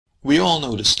We all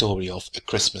know the story of A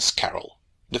Christmas Carol,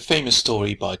 the famous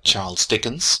story by Charles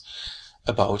Dickens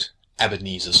about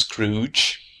Ebenezer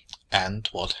Scrooge and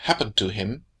what happened to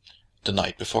him the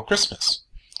night before Christmas.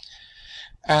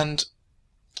 And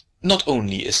not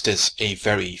only is this a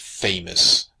very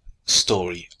famous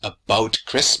story about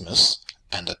Christmas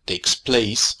and that takes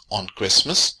place on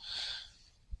Christmas,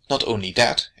 not only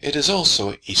that, it is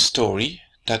also a story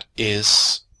that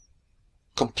is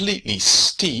completely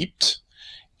steeped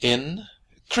in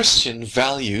Christian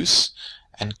values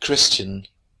and Christian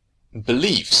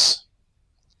beliefs.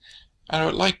 And I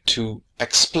would like to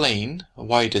explain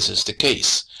why this is the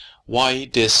case,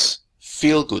 why this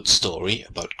feel-good story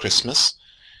about Christmas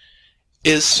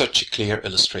is such a clear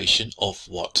illustration of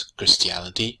what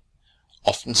Christianity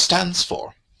often stands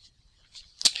for.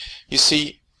 You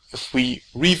see, if we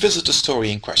revisit the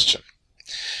story in question,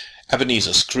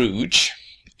 Ebenezer Scrooge,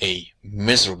 a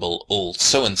miserable old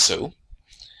so-and-so,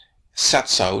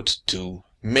 sets out to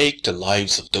make the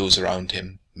lives of those around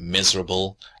him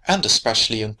miserable, and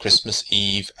especially on Christmas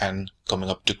Eve and coming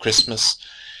up to Christmas,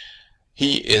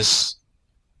 he is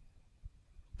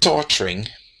torturing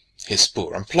his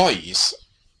poor employees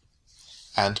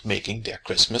and making their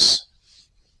Christmas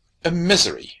a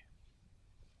misery,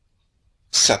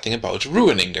 setting about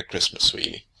ruining their Christmas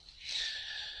really.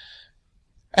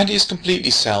 And he is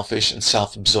completely selfish and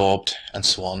self-absorbed and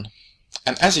so on.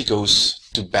 And as he goes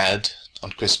to bed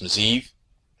on Christmas Eve,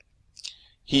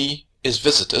 he is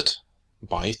visited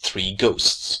by 3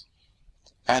 ghosts.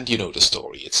 And you know the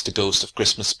story. It's the ghost of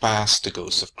Christmas past, the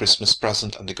ghost of Christmas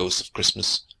present, and the ghost of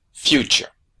Christmas future.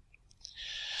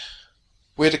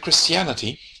 Where the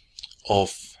Christianity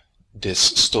of this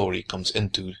story comes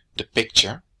into the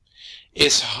picture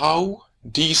is how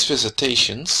these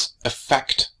visitations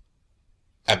affect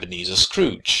Ebenezer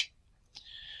Scrooge.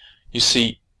 You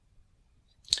see,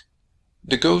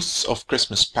 the ghosts of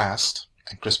Christmas past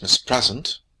and Christmas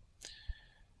present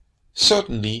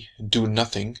certainly do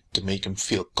nothing to make him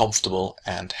feel comfortable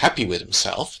and happy with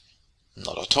himself,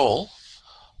 not at all,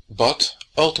 but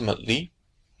ultimately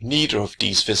neither of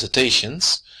these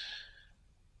visitations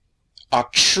are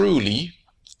truly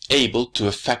able to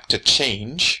effect a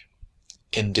change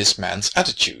in this man's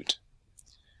attitude.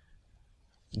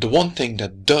 The one thing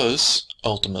that does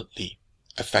ultimately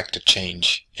affect a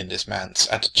change in this man's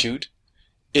attitude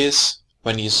is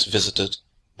when he is visited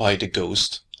by the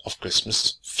ghost of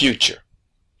Christmas future,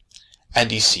 and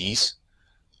he sees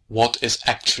what is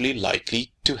actually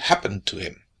likely to happen to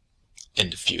him in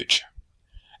the future.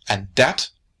 And that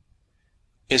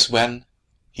is when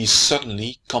he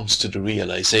suddenly comes to the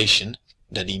realization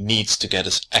that he needs to get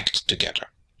his act together.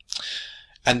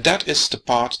 And that is the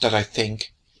part that I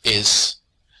think is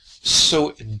so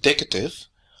indicative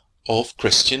of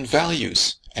Christian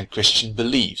values and Christian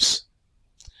beliefs.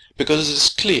 Because it is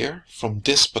clear from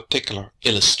this particular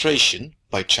illustration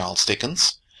by Charles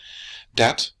Dickens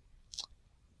that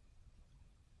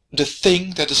the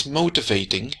thing that is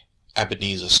motivating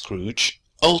Ebenezer Scrooge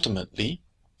ultimately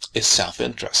is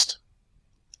self-interest.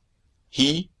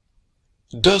 He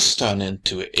does turn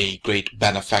into a great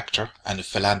benefactor and a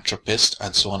philanthropist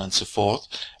and so on and so forth,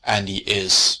 and he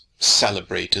is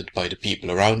celebrated by the people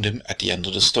around him at the end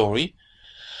of the story.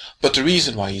 But the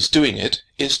reason why he's doing it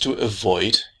is to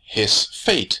avoid his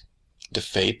fate, the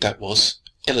fate that was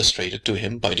illustrated to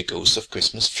him by the ghost of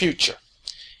Christmas future.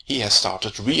 He has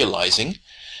started realizing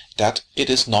that it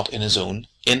is not in his own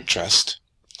interest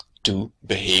to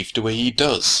behave the way he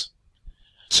does.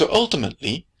 So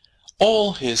ultimately,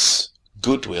 all his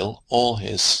goodwill, all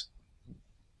his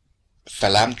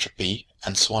philanthropy,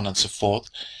 and so on and so forth,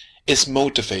 is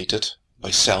motivated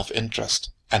by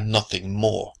self-interest and nothing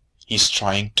more. He's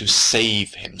trying to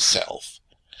save himself.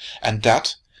 And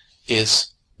that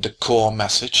is the core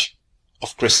message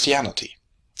of Christianity.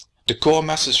 The core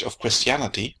message of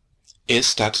Christianity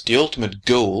is that the ultimate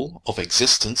goal of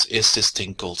existence is this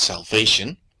thing called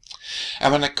salvation.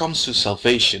 And when it comes to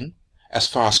salvation, as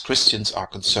far as Christians are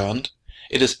concerned,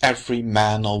 it is every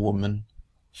man or woman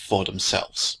for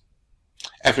themselves.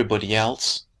 Everybody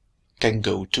else can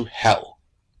go to hell.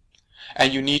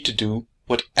 And you need to do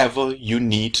whatever you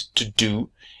need to do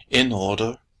in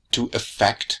order to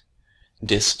effect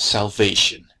this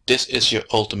salvation. This is your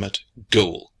ultimate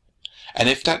goal. And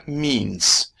if that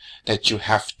means that you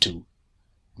have to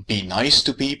be nice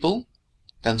to people,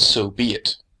 then so be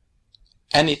it.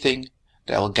 Anything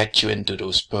that will get you into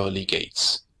those pearly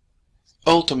gates.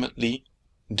 Ultimately,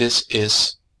 this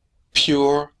is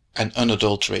pure and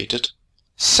unadulterated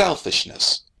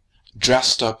selfishness,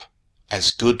 dressed up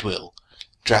as goodwill,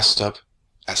 dressed up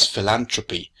as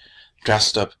philanthropy,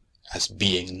 dressed up as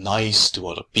being nice to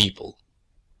other people.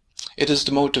 It is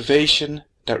the motivation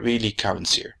that really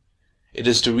counts here. It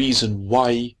is the reason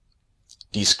why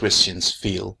these Christians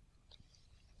feel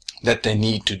that they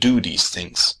need to do these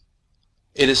things.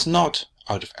 It is not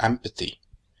out of empathy.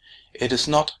 It is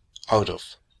not out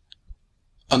of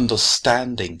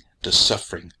understanding the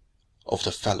suffering of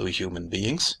the fellow human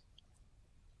beings.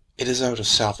 It is out of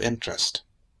self-interest.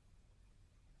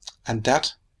 And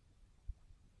that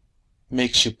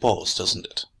makes you pause, doesn't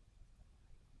it?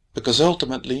 Because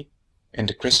ultimately, in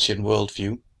the Christian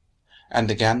worldview, and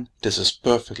again this is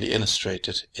perfectly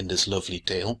illustrated in this lovely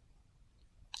tale,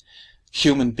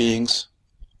 human beings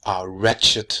are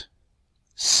wretched,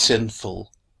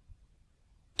 sinful,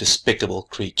 despicable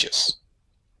creatures.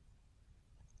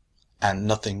 And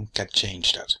nothing can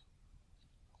change that.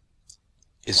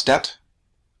 Is that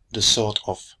the sort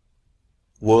of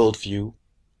worldview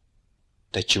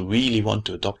that you really want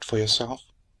to adopt for yourself?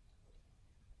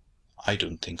 I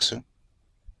don't think so.